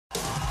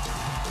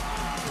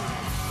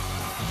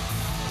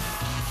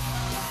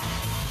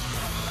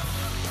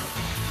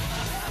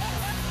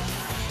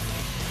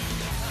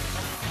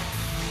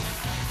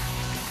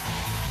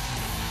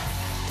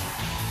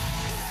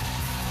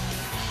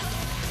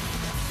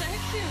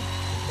Thank you.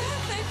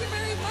 Yeah, thank you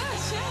very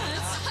much.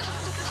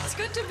 Yeah, it's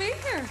good to be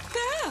here.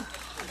 Yeah.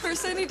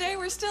 First any day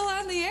we're still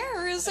on the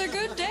air is a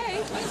good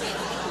day.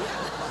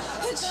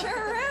 It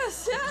sure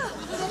is, yeah.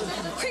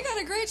 We got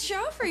a great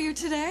show for you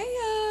today.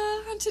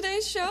 On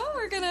today's show,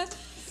 we're going to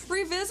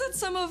revisit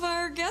some of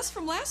our guests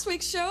from last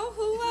week's show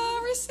who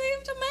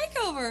received a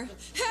makeover.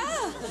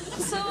 Yeah.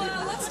 So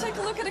let's take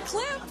a look at a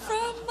clip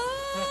from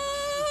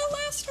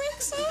last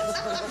week's.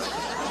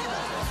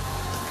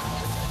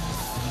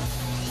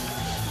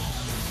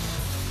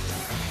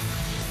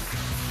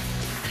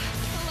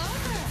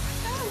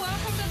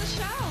 Welcome to the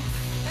show.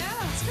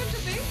 Yeah, it's good to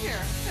be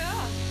here.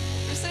 Yeah.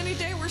 If any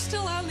day we're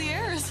still on the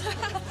air,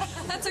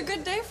 that's a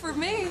good day for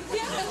me.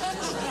 Yeah.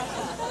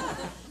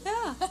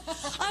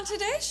 On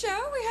today's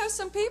show, we have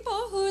some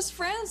people whose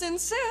friends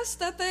insist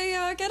that they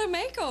get a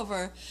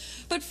makeover.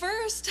 But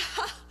first,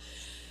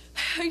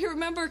 you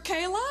remember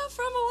Kayla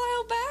from a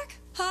while back?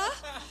 Huh?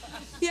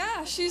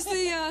 Yeah, she's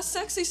the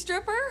sexy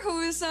stripper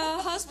whose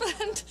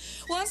husband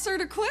wants her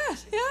to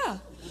quit. Yeah.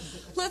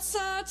 Let's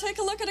take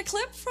a look at a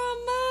clip from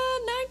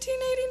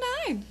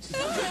 1989.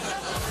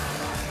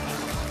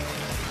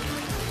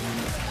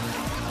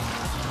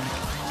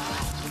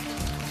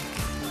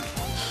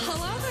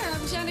 Hello there,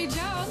 I'm Jenny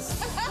Jones.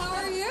 How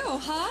are you,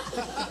 huh?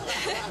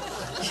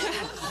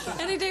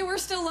 Yeah. Any day we're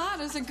still on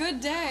is a good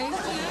day.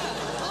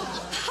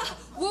 Yeah.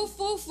 Woof,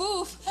 woof,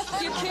 woof.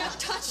 You can't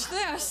touch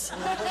this.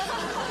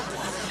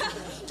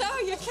 No,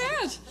 you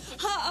can't.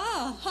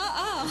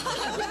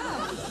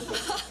 Yeah.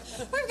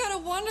 We've got a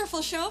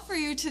wonderful show for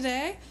you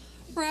today.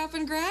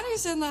 Rapping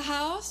Granny's in the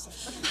house.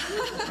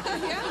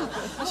 Yeah,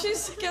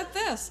 get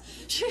this.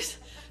 She's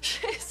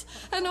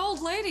an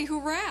old lady who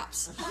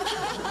raps.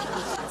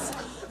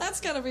 That's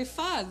gonna be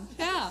fun,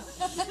 yeah.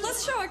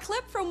 Let's show a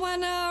clip from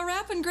when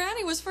Rapping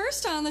Granny was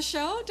first on the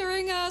show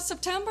during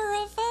September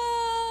of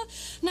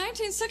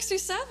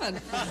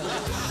 1967.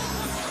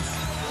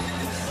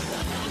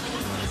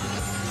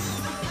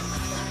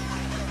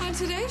 On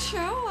today's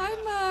show,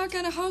 I'm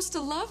gonna host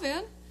a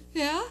love-in.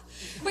 Yeah,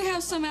 we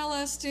have some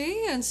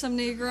LSD and some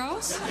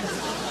Negroes. It's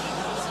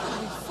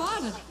gonna be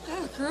fun.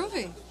 Yeah,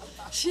 groovy.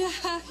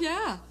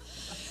 Yeah.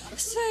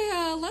 Say,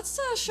 let's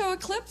show a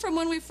clip from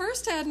when we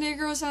first had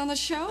Negroes on the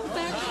show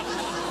back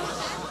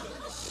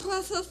in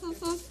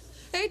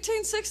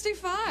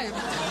 1865.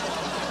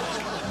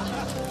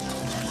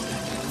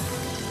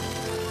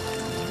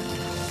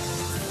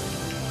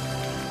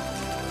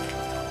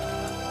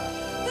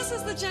 This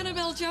is the Jenna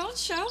Bell Jones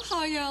Show.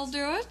 How y'all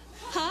doing?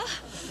 Huh?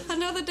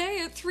 Another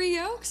day at Three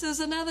Oaks is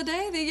another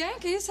day the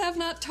Yankees have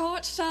not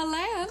torched our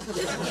land.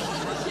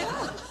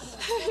 Yeah.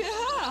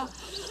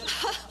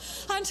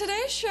 On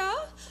today's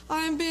show,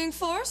 I'm being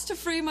forced to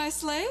free my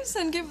slaves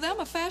and give them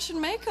a fashion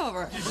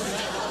makeover.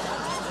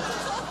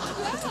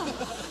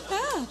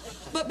 Yeah.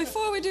 But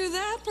before we do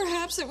that,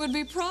 perhaps it would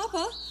be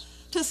proper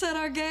to set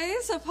our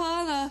gaze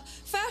upon a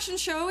fashion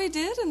show we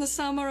did in the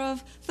summer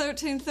of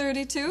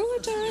 1332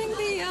 during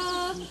the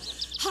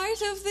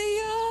height of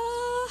the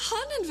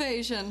Hun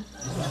invasion.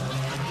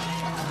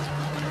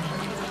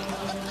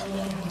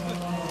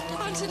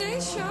 On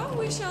today's show,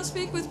 we shall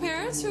speak with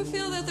parents who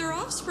feel that their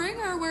offspring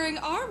are wearing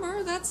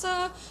armor that's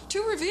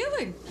too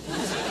revealing.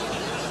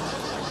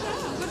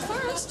 Yeah, but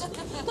first,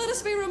 let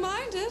us be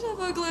reminded of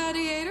a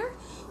gladiator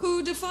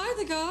who defied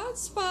the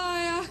gods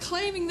by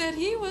claiming that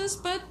he was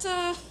but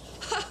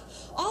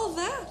all of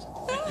that.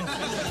 Yeah.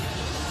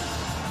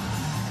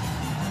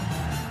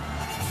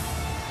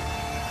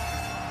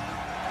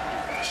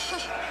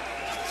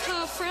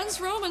 Friends,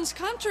 Romans,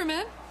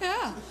 countrymen,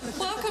 yeah.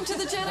 Welcome to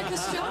the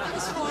Jenicus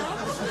Jonas Forum.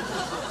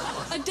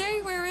 A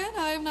day wherein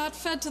I am not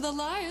fed to the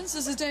lions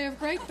is a day of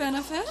great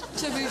benefit,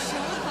 to be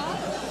sure, huh?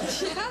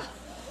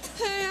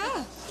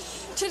 Yeah.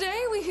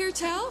 Today we hear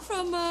tell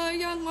from a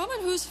young woman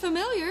whose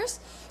familiars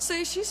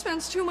say she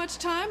spends too much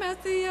time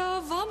at the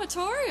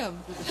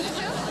vomitorium.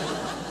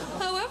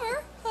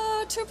 However,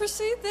 to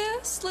precede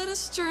this, let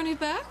us journey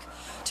back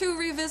to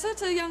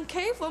revisit a young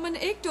cave woman,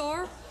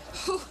 Igdor,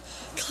 who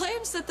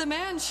claims that the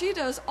man she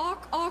does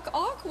awk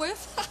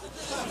with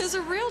is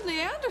a real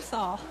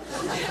Neanderthal.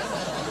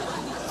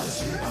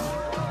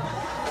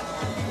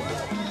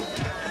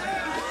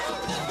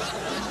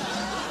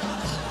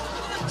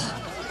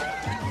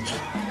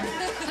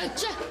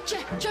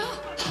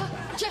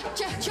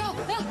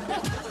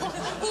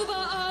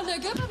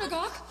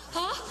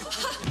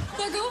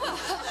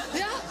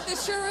 Yeah, it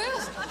sure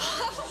is.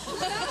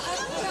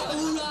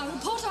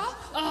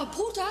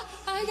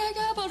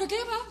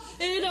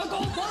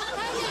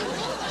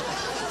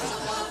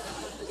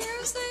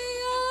 Here's the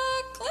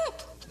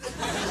clip.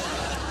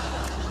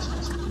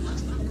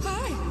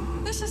 Hi,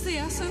 this is the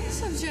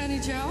essence of Jenny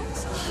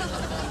Jones.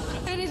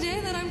 Any day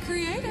that I'm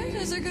creative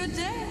is a good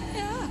day,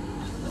 yeah.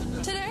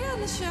 Today on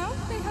the show,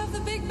 we have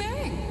the Big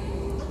Bang.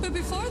 But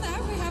before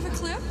that, we have a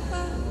clip.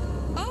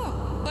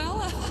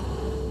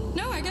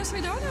 No, I guess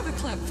we don't have a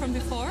clip from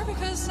before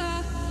because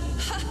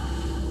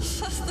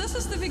this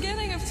is the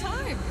beginning of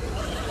time.